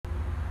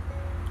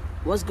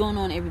What's going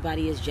on,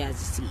 everybody? It's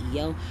Jazz the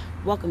CEO.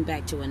 Welcome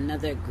back to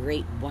another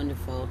great,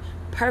 wonderful,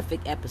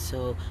 perfect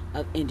episode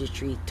of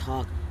Industry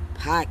Talk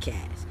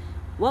Podcast.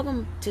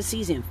 Welcome to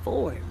Season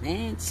 4,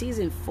 man.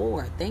 Season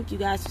 4. Thank you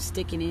guys for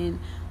sticking in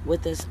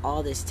with us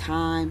all this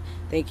time.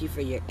 Thank you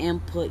for your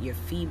input, your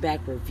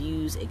feedback,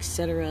 reviews,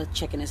 etc.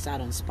 Checking us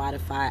out on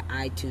Spotify,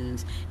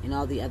 iTunes, and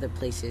all the other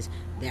places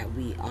that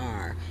we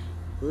are.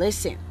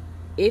 Listen,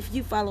 if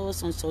you follow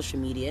us on social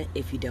media,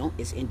 if you don't,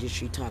 it's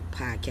Industry Talk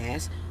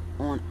Podcast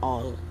on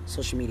all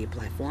social media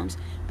platforms.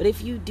 But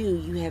if you do,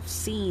 you have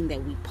seen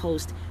that we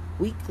post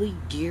weekly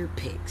gear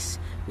picks.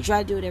 We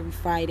try to do it every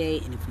Friday,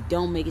 and if we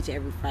don't make it to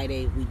every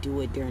Friday, we do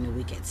it during the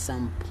week at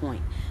some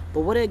point. But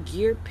what a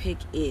gear pick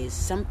is,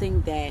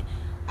 something that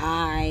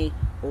I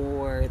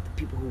or the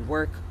people who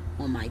work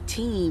on my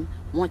team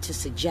want to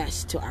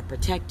suggest to our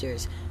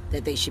protectors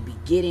that they should be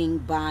getting,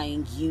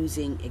 buying,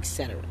 using,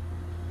 etc.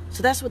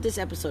 So that's what this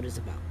episode is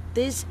about.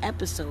 This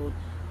episode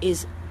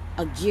is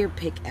a gear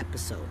pick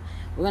episode.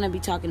 We're going to be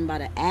talking about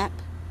an app.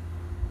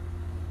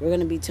 We're going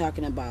to be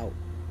talking about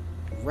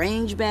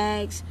range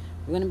bags.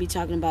 We're going to be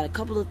talking about a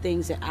couple of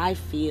things that I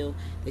feel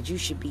that you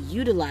should be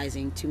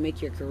utilizing to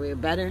make your career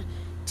better,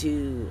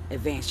 to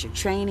advance your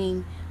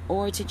training,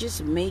 or to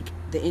just make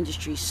the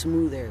industry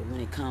smoother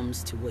when it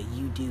comes to what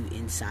you do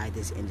inside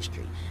this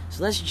industry.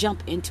 So let's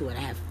jump into it.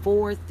 I have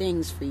 4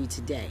 things for you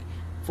today.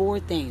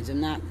 4 things.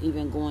 I'm not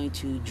even going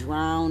to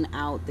drown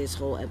out this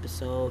whole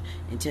episode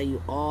and tell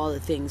you all the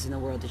things in the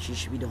world that you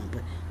should be doing,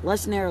 but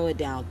let's narrow it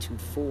down to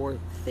 4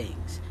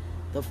 things.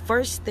 The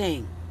first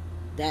thing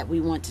that we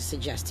want to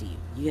suggest to you,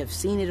 you have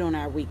seen it on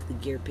our weekly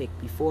gear pick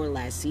before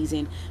last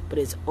season, but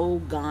it's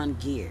Ogon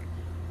Gear.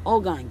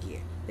 Ogon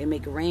Gear. They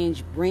make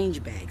range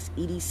bags,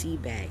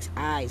 EDC bags,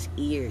 eyes,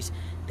 ears.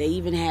 They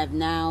even have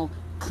now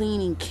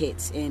cleaning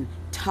kits and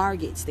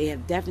targets. They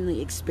have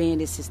definitely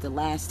expanded since the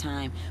last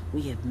time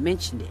we have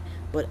mentioned it.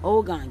 But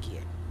Ogon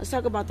Gear, let's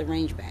talk about the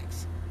range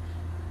bags.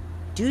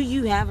 Do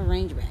you have a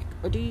range bag,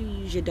 or do you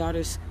use your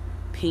daughter's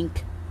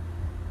pink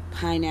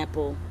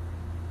pineapple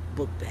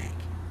book bag,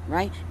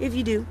 right? If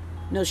you do,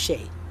 no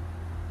shade,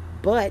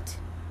 but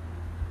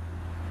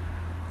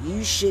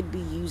you should be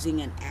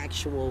using an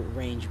actual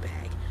range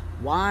bag.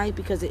 Why?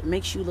 Because it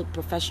makes you look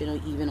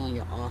professional even on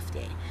your off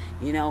day.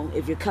 You know,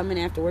 if you're coming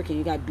after work and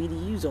you got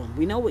BDUs on,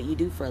 we know what you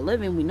do for a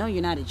living. We know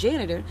you're not a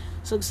janitor,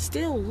 so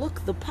still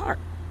look the part.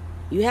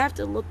 You have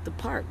to look the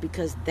part,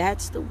 because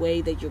that's the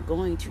way that you're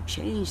going to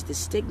change the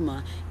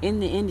stigma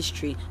in the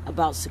industry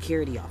about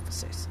security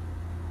officers.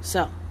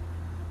 So,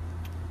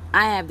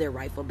 I have their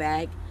rifle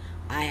bag.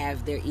 I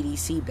have their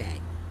EDC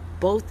bag.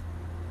 Both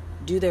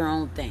do their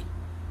own thing.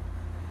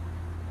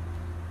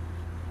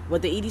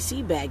 What the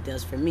EDC bag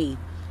does for me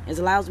is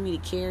allows me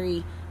to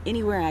carry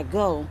anywhere I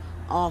go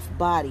off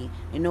body,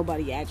 and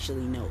nobody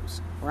actually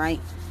knows, right?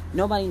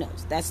 Nobody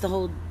knows. That's the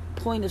whole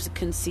point of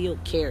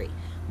concealed carry.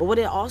 But what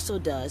it also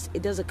does,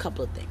 it does a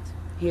couple of things.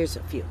 Here's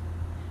a few.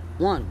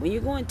 1, when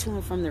you're going to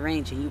and from the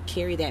range and you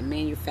carry that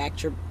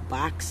manufacturer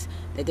box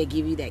that they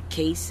give you, that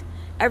case,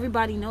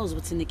 everybody knows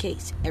what's in the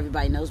case.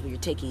 Everybody knows what you're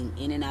taking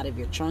in and out of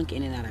your trunk,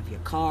 in and out of your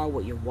car,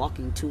 what you're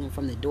walking to and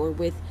from the door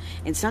with.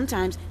 And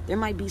sometimes there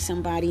might be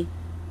somebody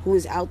who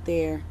is out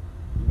there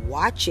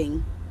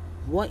watching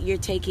what you're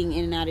taking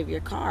in and out of your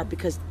car,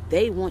 because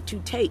they want to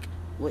take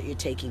what you're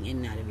taking in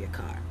and out of your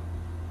car.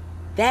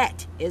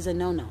 That is a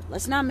no-no.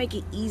 Let's not make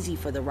it easy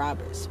for the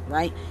robbers,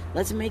 right?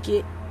 Let's make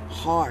it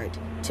hard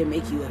to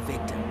make you a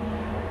victim.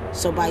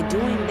 So by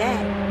doing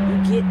that,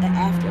 you get an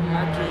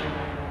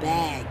aftermarket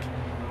bag.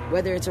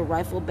 Whether it's a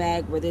rifle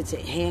bag, whether it's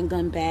a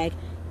handgun bag,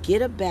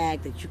 get a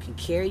bag that you can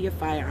carry your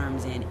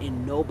firearms in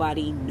and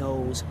nobody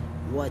knows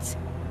what's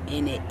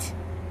in it.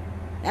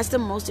 That's the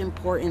most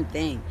important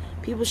thing.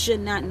 People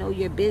should not know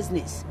your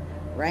business,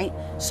 right?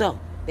 So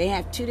they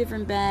have 2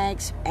 different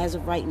bags. As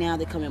of right now,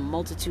 they come in a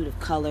multitude of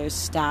colors,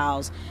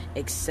 styles,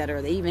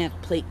 etc. They even have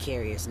plate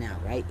carriers now,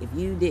 right? If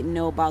you didn't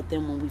know about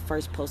them when we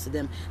first posted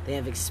them, they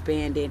have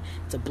expanded.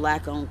 It's a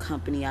black-owned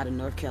company out of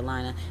North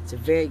Carolina. It's a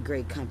very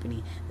great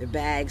company. Their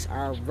bags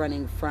are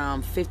running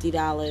from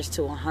 $50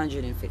 to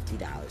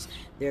 $150.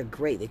 They're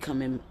great. They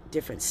come in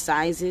different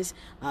sizes.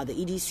 The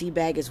EDC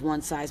bag is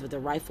one size, but the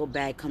rifle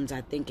bag comes,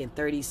 I think, in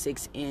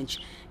 36-inch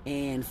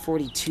and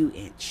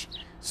 42-inch.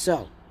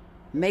 So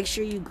make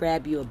sure you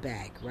grab you a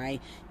bag, right?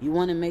 You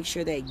want to make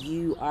sure that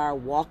you are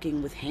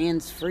walking with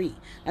hands free.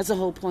 That's the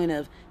whole point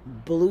of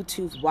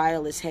Bluetooth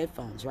wireless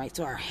headphones, right?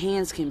 So our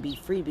hands can be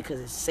free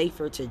because it's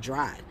safer to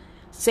drive.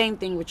 Same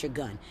thing with your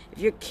gun. If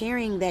you're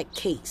carrying that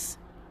case,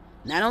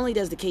 not only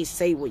does the case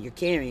say what you're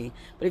carrying,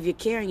 but if you're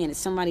carrying it and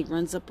somebody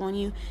runs up on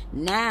you,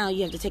 now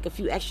you have to take a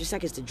few extra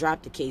seconds to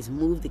drop the case,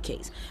 move the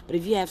case. But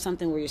if you have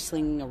something where you're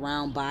slinging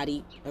around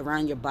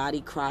your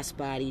body, cross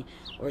body,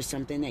 or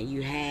something that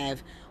you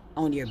have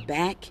on your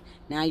back,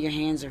 now your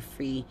hands are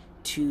free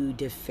to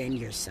defend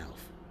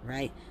yourself,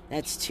 right?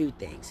 That's 2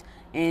 things.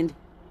 And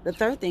the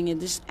third thing,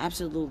 it just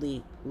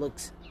absolutely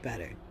looks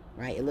better,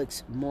 right? It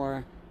looks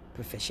more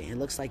proficient. It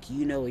looks like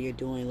you know what you're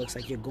doing. It looks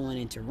like you're going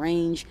into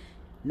range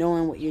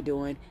knowing what you're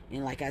doing,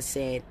 and like I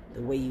said,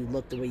 the way you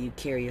look, the way you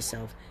carry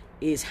yourself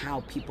is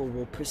how people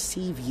will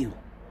perceive you.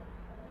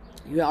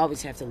 You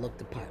always have to look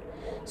the part.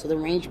 So the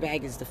range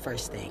bag is the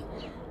first thing.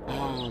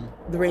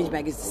 The range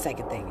bag is the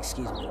second thing,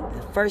 excuse me.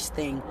 The first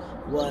thing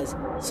was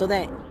so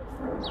that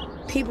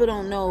people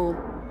don't know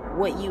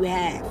what you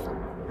have,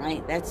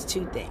 right? That's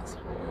two things.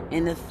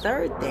 And the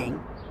third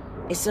thing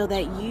is so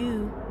that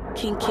you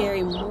can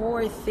carry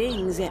more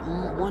things at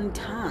one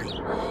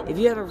time. If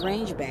you have a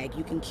range bag,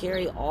 you can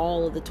carry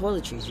all of the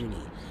toiletries you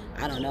need.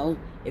 I don't know.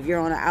 If you're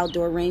on an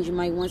outdoor range, you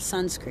might want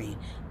sunscreen.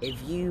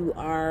 If you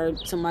are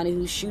somebody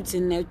who shoots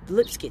and their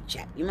lips get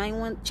chapped, you might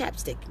want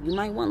chapstick. You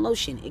might want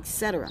lotion,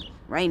 etc.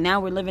 Right now,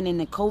 we're living in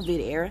the COVID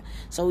era,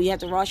 so you have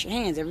to wash your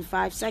hands every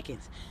 5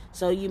 seconds.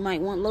 So you might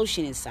want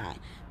lotion inside.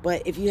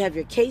 But if you have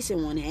your case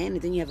in one hand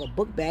and then you have a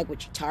book bag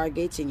with your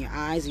targets and your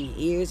eyes and your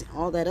ears and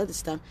all that other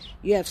stuff,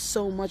 you have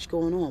so much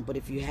going on. But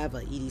if you have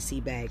an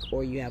EDC bag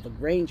or you have a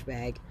range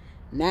bag,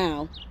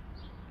 now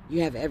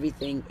you have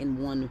everything in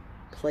one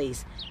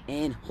place,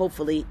 and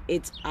hopefully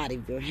it's out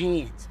of your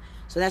hands.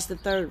 So that's the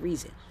third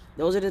reason.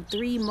 Those are the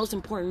three most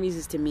important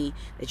reasons to me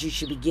that you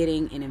should be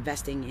getting and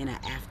investing in an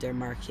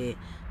aftermarket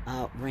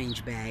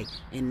range bag,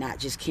 and not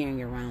just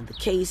carrying around the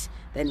case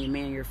that the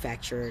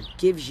manufacturer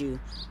gives you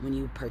when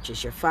you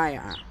purchase your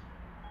firearm.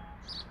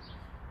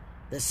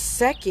 The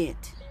second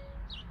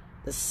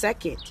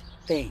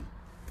thing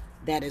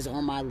that is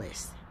on my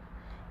list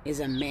is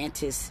a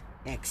Mantis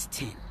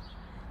X10.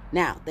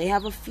 Now, they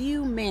have a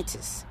few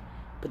Mantis,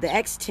 but the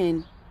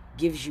X10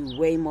 gives you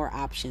way more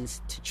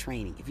options to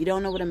training. If you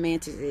don't know what a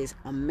Mantis is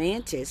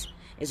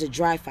a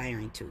dry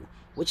firing tool,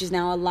 which is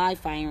now a live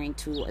firing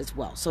tool as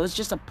well. So it's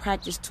just a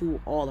practice tool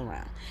all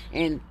around.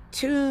 And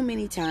too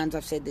many times,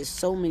 I've said this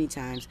so many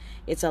times,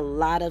 it's a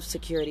lot of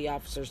security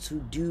officers who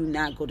do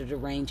not go to the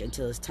range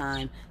until it's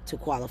time to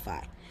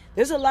qualify.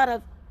 There's a lot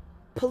of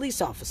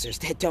police officers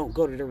that don't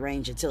go to the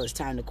range until it's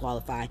time to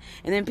qualify.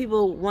 And then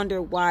people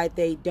wonder why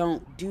they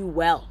don't do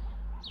well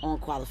on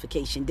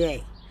qualification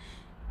day.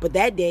 But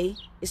that day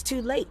is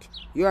too late.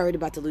 You're already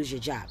about to lose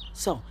your job.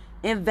 So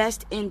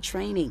invest in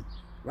training.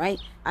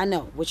 Right? I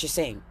know what you're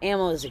saying.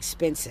 Ammo is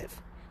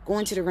expensive.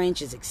 Going to the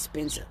range is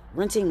expensive.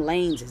 Renting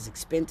lanes is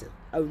expensive.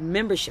 A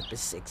membership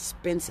is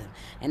expensive.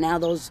 And now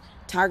those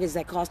targets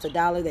that cost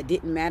 $1 that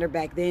didn't matter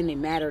back then, they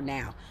matter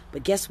now.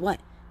 But guess what?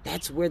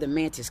 That's where the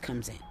Mantis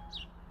comes in.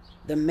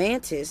 The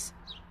Mantis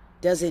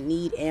doesn't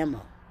need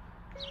ammo.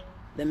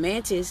 The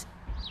Mantis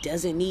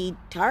doesn't need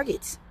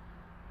targets.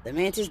 The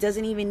Mantis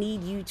doesn't even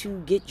need you to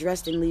get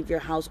dressed and leave your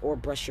house or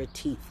brush your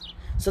teeth.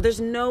 So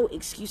there's no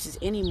excuses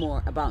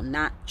anymore about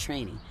not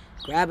training.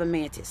 Grab a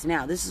Mantis.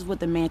 Now, this is what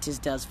the Mantis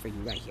does for you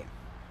right here.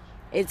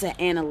 It's an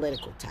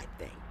analytical type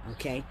thing,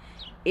 okay?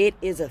 It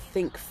is a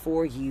think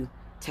for you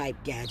type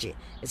gadget.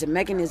 It's a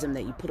mechanism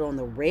that you put on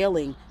the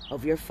railing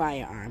of your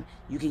firearm.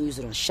 You can use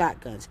it on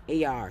shotguns,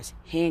 ARs,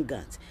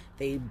 handguns.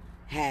 They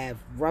have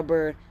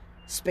rubber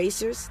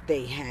spacers.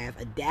 They have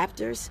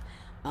adapters.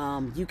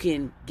 You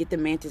can get the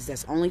Mantis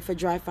that's only for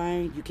dry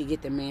firing. You can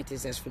get the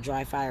Mantis that's for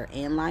dry fire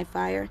and live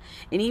fire.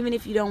 And even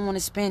if you don't want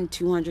to spend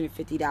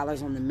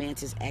 $250 on the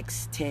Mantis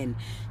X10,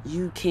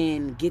 you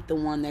can get the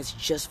one that's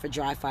just for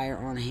dry fire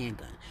on a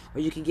handgun.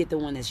 Or you can get the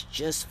one that's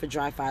just for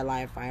dry fire,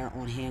 live fire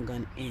on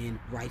handgun and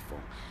rifle.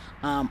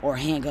 Or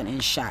handgun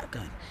and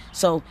shotgun.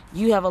 So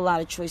you have a lot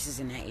of choices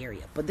in that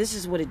area. But this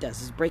is what it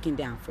does. It's breaking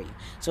down for you.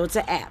 So it's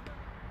an app.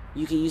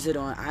 You can use it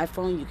on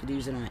iPhone. You can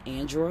use it on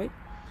Android.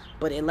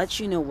 But it lets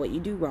you know what you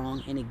do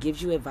wrong, and it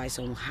gives you advice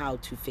on how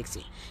to fix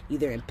it.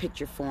 Either in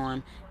picture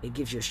form, it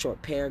gives you a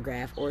short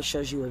paragraph, or it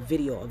shows you a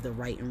video of the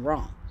right and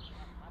wrong.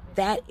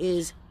 That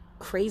is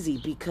crazy,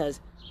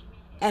 because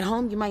at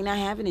home you might not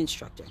have an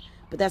instructor,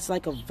 but that's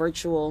like a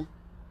virtual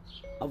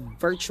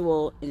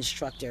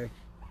instructor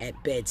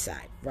at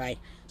bedside, right?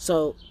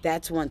 So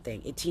that's one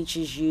thing. It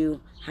teaches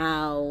you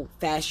how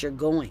fast you're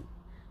going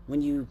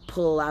when you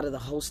pull out of the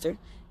holster.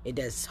 It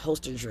does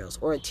holster drills,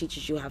 or it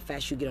teaches you how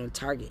fast you get on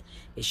target.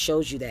 It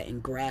shows you that in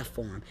graph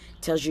form.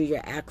 It tells you your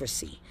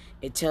accuracy.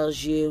 It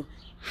tells you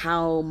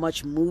how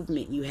much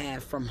movement you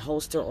have from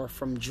holster or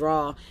from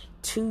draw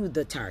to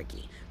the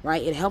target,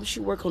 right? It helps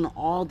you work on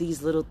all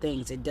these little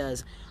things. It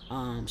does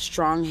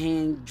strong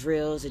hand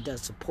drills. It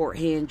does support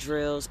hand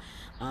drills,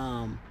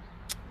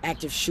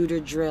 active shooter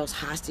drills,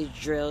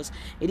 hostage drills.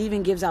 It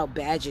even gives out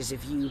badges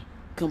if you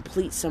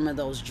complete some of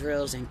those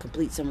drills and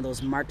complete some of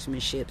those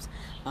marksmanship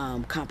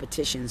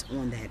competitions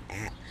on that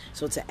app.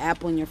 So it's an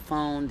app on your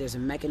phone. There's a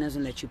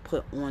mechanism that you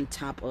put on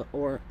top of,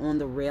 or on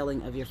the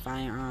railing of your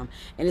firearm,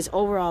 and it's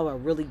overall a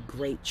really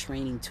great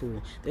training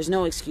tool. There's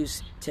no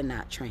excuse to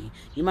not train.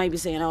 You might be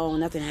saying, oh,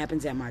 nothing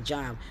happens at my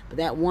job, but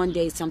that one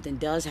day something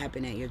does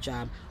happen at your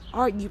job.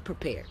 Are you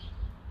prepared?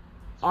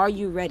 Are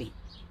you ready?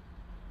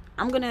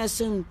 I'm going to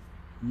assume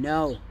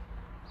no.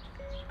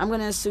 I'm going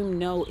to assume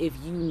no if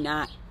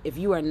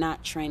you are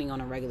not training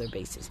on a regular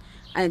basis.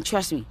 And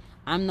trust me,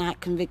 I'm not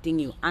convicting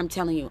you. I'm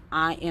telling you,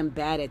 I am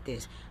bad at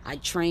this. I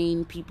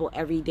train people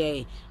every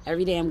day.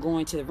 Every day I'm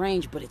going to the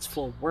range, but it's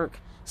for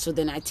work. So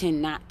then I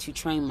tend not to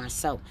train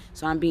myself.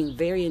 So I'm being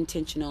very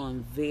intentional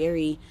and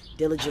very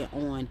diligent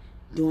on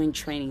doing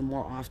training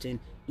more often,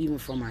 even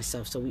for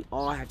myself. So we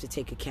all have to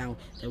take account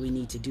that we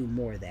need to do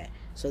more of that.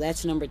 So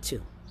that's number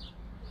 2.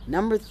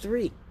 Number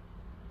 3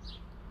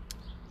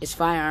 is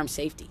firearm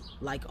safety,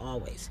 like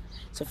always.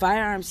 So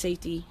firearm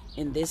safety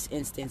in this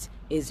instance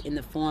is in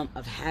the form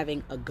of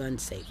having a gun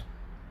safe.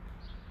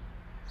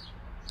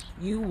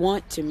 You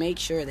want to make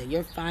sure that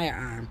your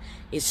firearm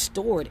is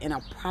stored in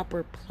a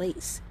proper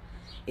place.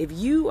 If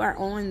you are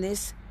on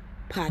this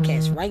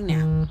podcast right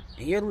now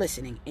and you're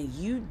listening and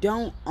you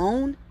don't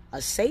own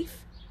a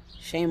safe,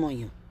 shame on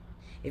you.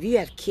 If you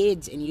have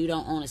kids and you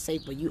don't own a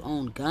safe but you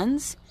own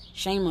guns,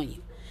 shame on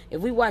you.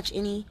 If we watch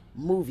any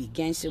movie,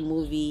 gangster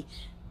movie,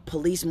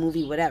 police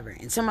movie, whatever,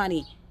 and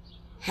somebody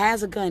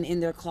has a gun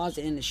in their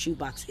closet in the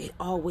shoebox, it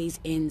always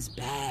ends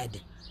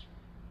bad.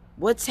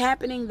 What's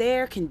happening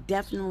there can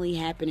definitely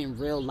happen in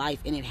real life,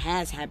 and it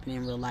has happened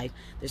in real life.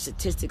 There's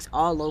statistics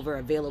all over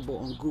available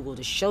on Google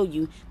to show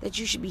you that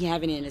you should be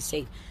having it in a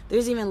safe.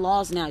 There's even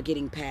laws now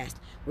getting passed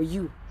where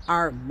you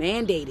are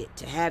mandated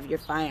to have your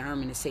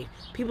firearm in a safe.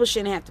 People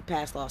shouldn't have to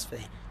pass laws for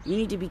that. You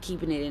need to be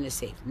keeping it in a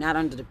safe, not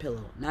under the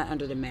pillow, not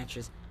under the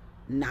mattress,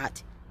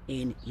 not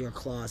in your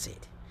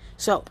closet.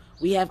 So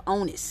we have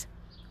Onus.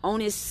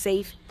 Onus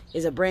Safe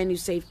is a brand new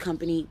safe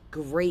company.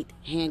 Great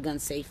handgun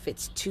safe.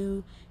 Fits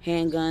 2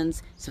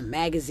 handguns, some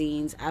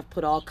magazines. I've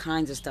put all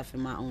kinds of stuff in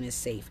my Onus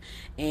safe.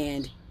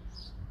 And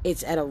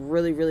it's at a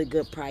really, really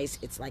good price.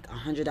 It's like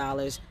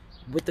 $100.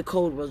 With the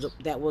code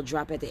that will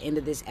drop at the end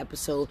of this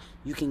episode,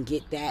 you can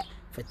get that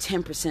for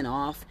 10%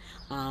 off.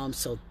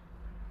 So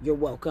you're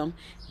welcome.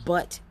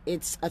 But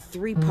it's a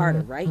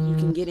 3-parter, right? You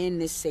can get in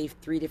this safe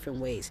 3 different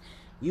ways.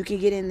 You can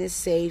get in this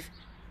safe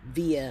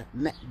via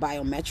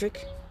biometric,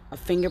 a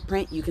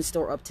fingerprint. You can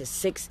store up to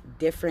 6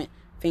 different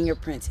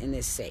fingerprints in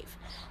this safe.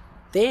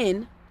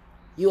 Then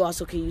you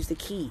also can use the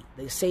key.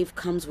 The safe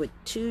comes with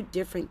 2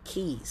 different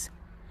keys.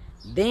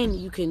 Then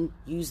you can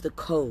use the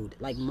code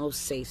like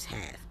most safes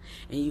have.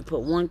 And you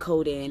put one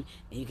code in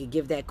and you can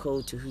give that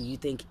code to who you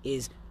think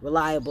is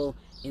reliable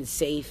and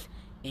safe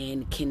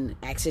and can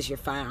access your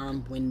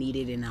firearm when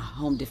needed in a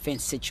home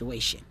defense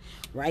situation,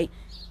 right?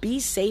 Be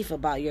safe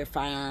about your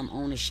firearm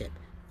ownership.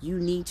 You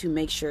need to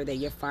make sure that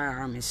your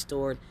firearm is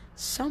stored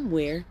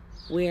somewhere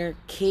where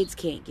kids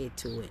can't get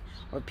to it,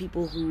 or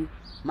people who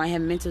might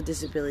have mental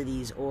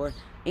disabilities or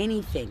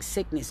anything,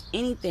 sickness,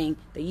 anything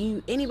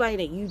that anybody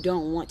that you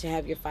don't want to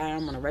have your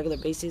firearm on a regular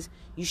basis,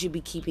 you should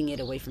be keeping it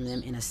away from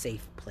them in a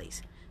safe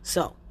place.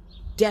 So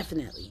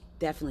definitely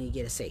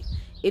get a safe.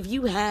 If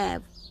you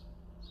have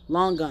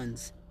long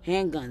guns,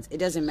 handguns, it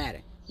doesn't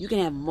matter. You can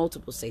have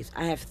multiple safes.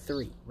 I have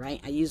 3, right?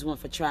 I use one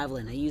for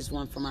traveling. I use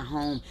one for my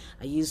home.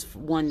 I use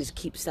one to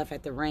keep stuff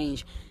at the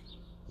range.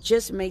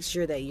 Just make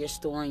sure that you're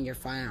storing your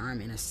firearm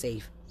in a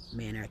safe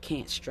manner. I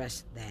can't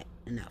stress that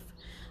enough.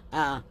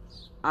 Our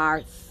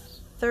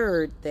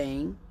 4th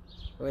thing,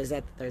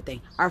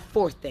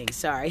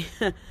 sorry.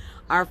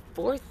 Our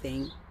 4th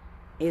thing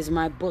is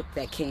my book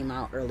that came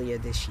out earlier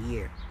this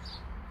year.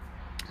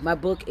 My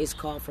book is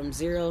called From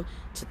Zero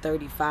to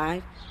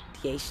 35,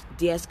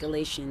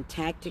 De-escalation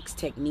tactics,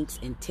 techniques,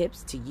 and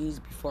tips to use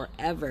before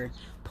ever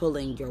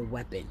pulling your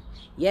weapon.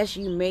 Yes,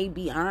 you may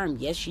be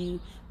armed. Yes, you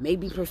may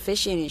be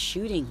proficient in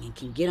shooting and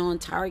can get on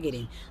target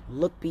and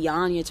look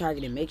beyond your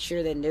target and make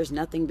sure that there's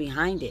nothing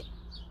behind it.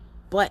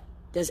 But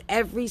does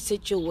every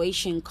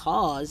situation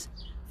cause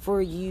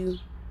for you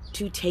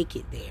to take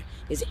it there?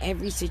 Is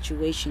every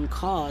situation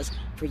cause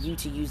for you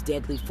to use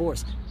deadly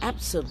force?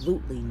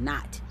 Absolutely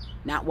not.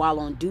 Not while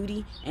on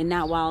duty and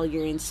not while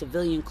you're in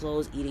civilian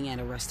clothes eating at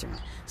a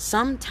restaurant.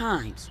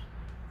 Sometimes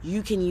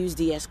you can use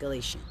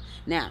de-escalation.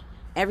 Now,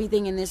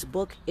 everything in this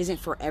book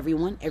isn't for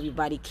everyone.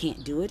 Everybody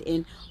can't do it.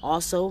 And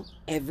also,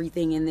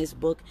 everything in this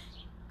book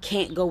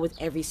can't go with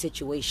every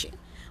situation.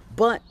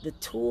 But the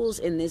tools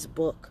in this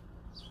book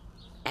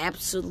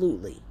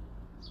absolutely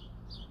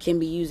can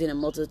be used in a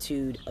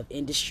multitude of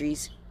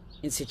industries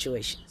and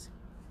situations.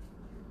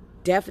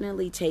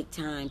 Definitely take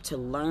time to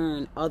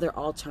learn other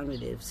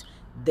alternatives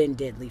than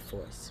deadly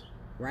force,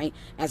 right?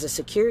 As a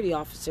security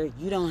officer,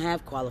 you don't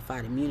have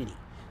qualified immunity.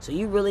 So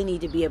you really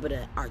need to be able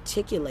to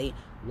articulate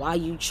why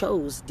you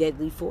chose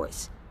deadly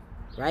force,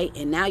 right?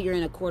 And now you're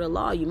in a court of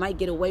law. You might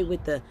get away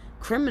with the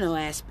criminal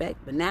aspect,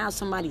 but now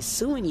somebody's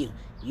suing you.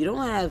 You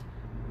don't have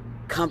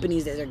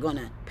companies that are going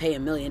to pay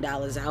 $1 million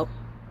out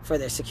for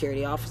their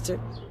security officer.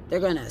 They're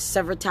going to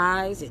sever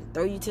ties and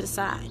throw you to the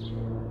side,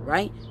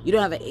 right? You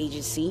don't have an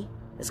agency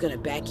that's going to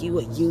back you,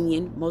 a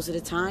union most of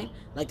the time,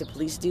 like the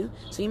police do.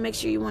 So you make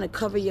sure you want to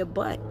cover your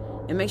butt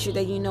and make sure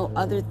that you know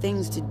other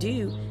things to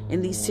do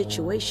in these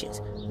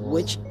situations,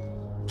 which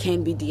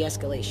can be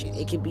de-escalation.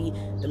 It can be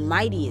the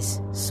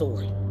mightiest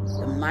sword,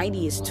 the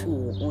mightiest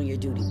tool on your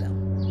duty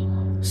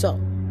belt. So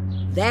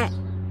that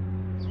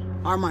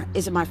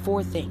is my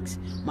 4 things.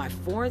 My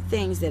 4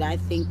 things that I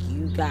think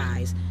you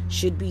guys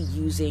should be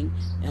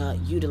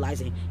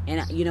utilizing.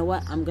 And you know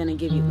what? I'm going to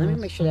give you, let me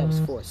make sure that was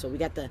 4. So we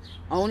got the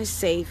Own It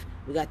Safe,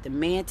 we got the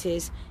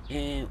Mantis,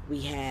 and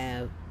we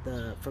have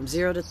the From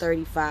 0 to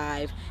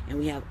 35, and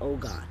we have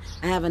Ogon.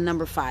 I have a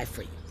number 5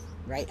 for you,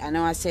 right? I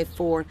know I said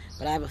 4,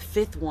 but I have a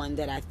 5th one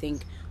that I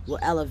think will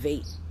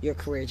elevate your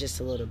career just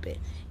a little bit.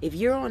 If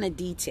you're on a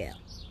detail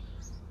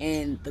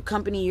and the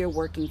company you're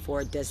working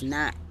for does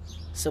not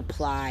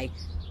supply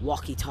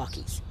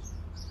walkie-talkies,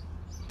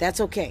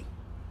 that's okay,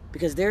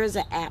 because there is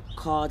an app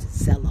called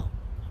Zello.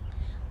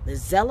 The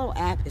Zello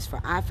app is for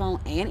iPhone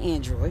and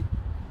Android,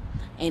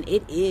 and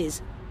it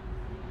is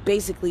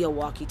basically a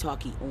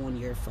walkie-talkie on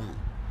your phone.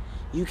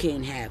 You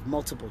can have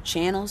multiple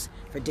channels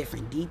for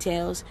different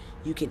details.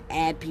 You can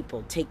add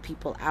people, take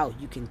people out.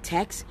 You can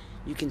text.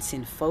 You can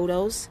send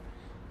photos.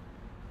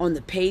 On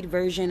the paid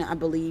version, I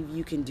believe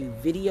you can do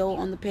video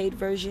on the paid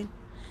version.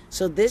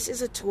 So this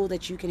is a tool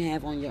that you can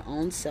have on your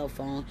own cell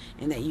phone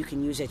and that you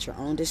can use at your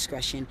own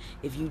discretion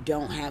if you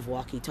don't have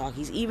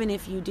walkie-talkies, even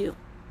if you do,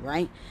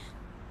 right?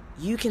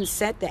 You can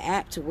set the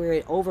app to where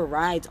it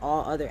overrides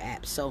all other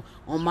apps. So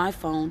on my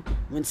phone,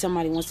 when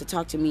somebody wants to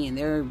talk to me and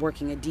they're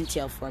working a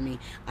detail for me,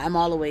 I'm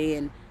all the way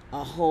in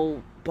a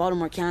whole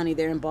Baltimore County,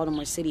 they're in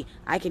Baltimore City.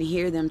 I can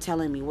hear them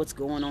telling me what's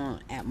going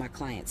on at my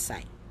client's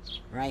site,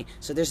 right?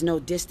 So there's no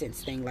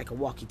distance thing like a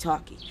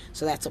walkie-talkie.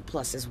 So that's a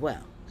plus as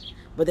well.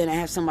 But then I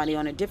have somebody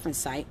on a different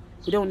site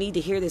who don't need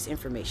to hear this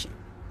information.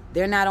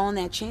 They're not on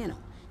that channel.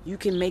 You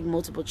can make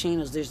multiple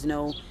channels. There's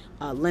no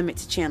limit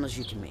to channels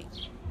you can make.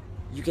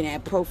 You can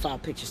add profile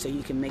pictures so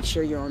you can make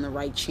sure you're on the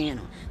right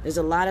channel. There's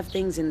a lot of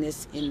things in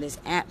this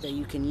app that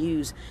you can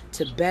use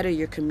to better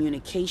your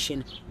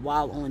communication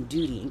while on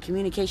duty. And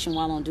communication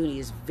while on duty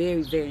is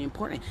very, very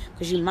important,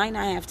 because you might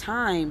not have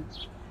time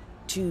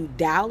to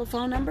dial a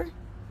phone number,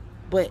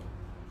 but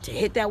to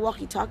hit that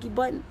walkie-talkie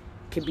button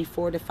could be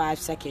 4 to 5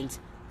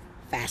 seconds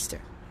faster.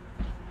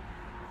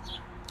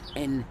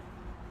 And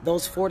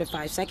those 4 to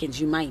 5 seconds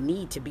you might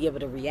need to be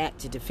able to react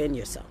to defend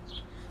yourself.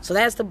 So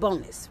that's the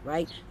bonus,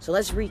 right? So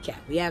let's recap.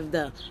 We have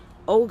the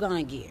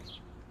Ogon gear.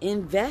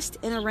 Invest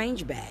in a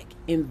range bag.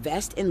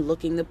 Invest in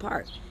looking the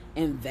part.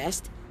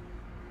 Invest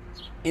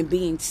in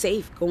being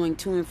safe going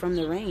to and from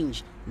the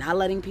range. Not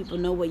letting people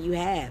know what you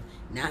have.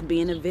 Not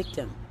being a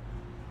victim.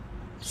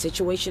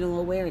 Situational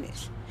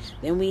awareness.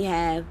 Then we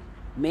have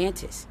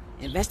Mantis.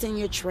 Invest in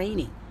your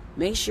training.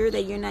 Make sure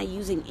that you're not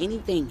using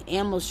anything,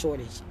 ammo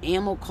shortage,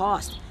 ammo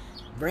cost,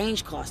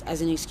 range cost,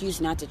 as an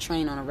excuse not to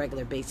train on a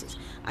regular basis.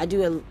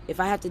 If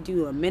I have to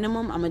do a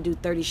minimum, I'm going to do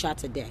 30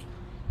 shots a day.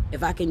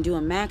 If I can do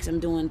a max, I'm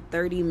doing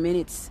 30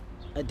 minutes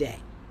a day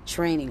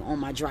training on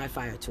my dry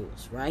fire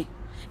tools, right?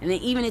 And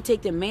then even to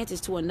take the Mantis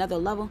to another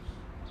level,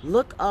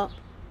 look up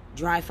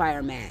dry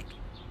fire mag.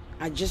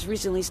 I just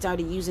recently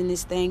started using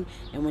this thing,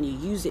 and when you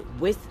use it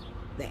with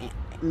the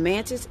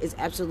Mantis, it's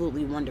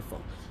absolutely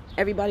wonderful.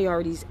 Everybody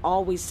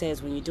always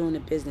says when you're doing a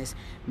business,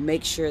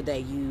 make sure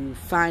that you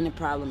find the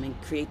problem and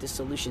create the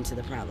solution to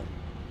the problem.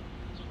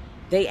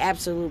 They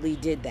absolutely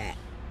did that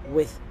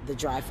with the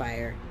dry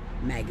fire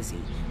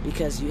magazine,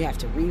 because you have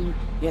to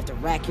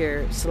rack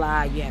your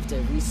slide, you have to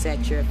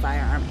reset your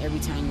firearm every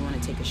time you want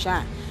to take a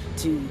shot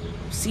to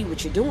see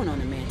what you're doing on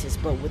the Mantis.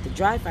 But with the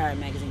dry fire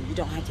magazine, you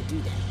don't have to do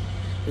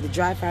that. With the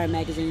dry fire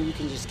magazine, you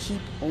can just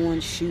keep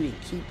on shooting,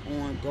 keep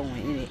on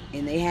going,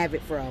 and they have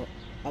it for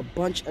a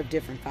bunch of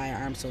different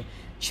firearms, so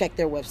check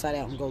their website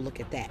out and go look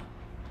at that.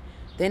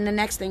 Then the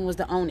next thing was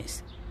the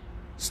onus.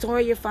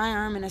 Store your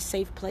firearm in a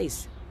safe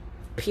place,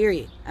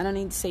 period. I don't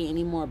need to say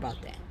any more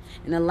about that.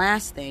 And the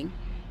last thing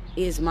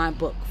is my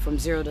book, From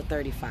 0 to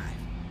 35.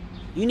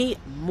 You need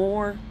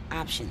more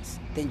options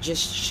than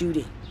just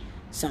shooting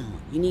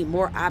someone. You need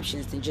more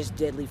options than just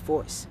deadly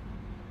force.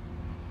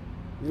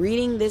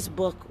 Reading this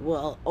book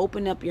will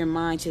open up your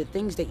mind to the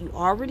things that you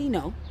already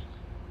know,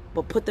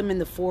 but put them in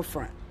the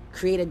forefront.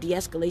 Create a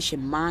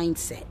de-escalation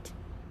mindset.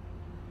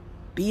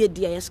 Be a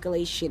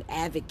de-escalation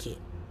advocate.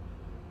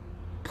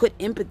 Put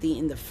empathy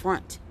in the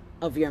front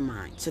of your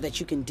mind so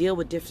that you can deal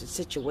with different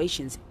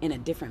situations in a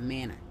different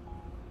manner,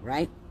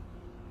 right?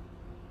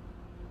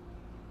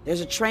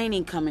 There's a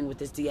training coming with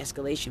this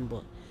de-escalation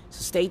book,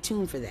 so stay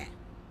tuned for that.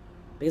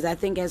 Because I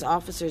think as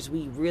officers,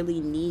 we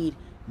really need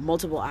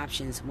multiple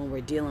options when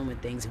we're dealing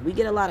with things. We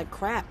get a lot of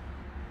crap,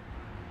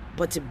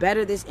 but to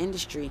better this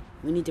industry,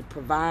 we need to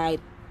provide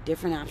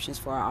different options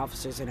for our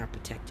officers and our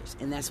protectors.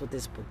 And that's what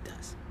this book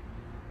does.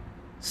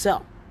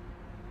 So,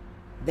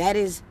 that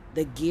is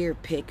the gear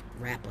pick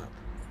wrap up.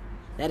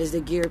 That is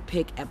the gear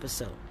pick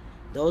episode.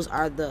 Those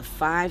are the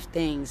 5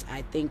 things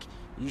I think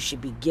you should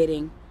be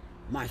getting.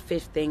 My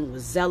 5th thing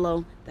was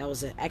Zello. That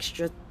was an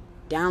extra.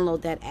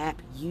 Download that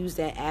app. Use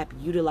that app.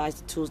 Utilize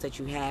the tools that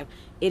you have.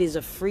 It is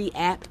a free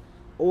app,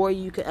 or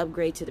you could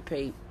upgrade to the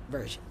paid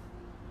version.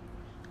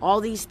 All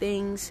these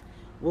things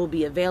will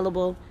be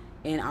available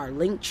in our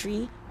link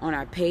tree on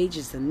our page.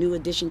 It's a new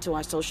addition to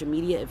our social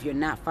media. If you're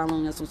not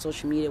following us on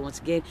social media, once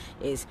again,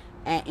 it's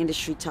at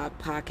Industry Talk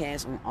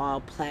Podcast on all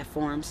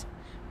platforms.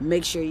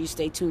 Make sure you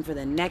stay tuned for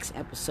the next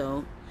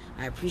episode.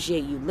 I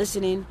appreciate you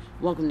listening.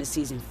 Welcome to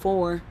season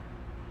 4.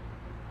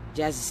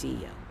 Jazzy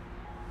CEO.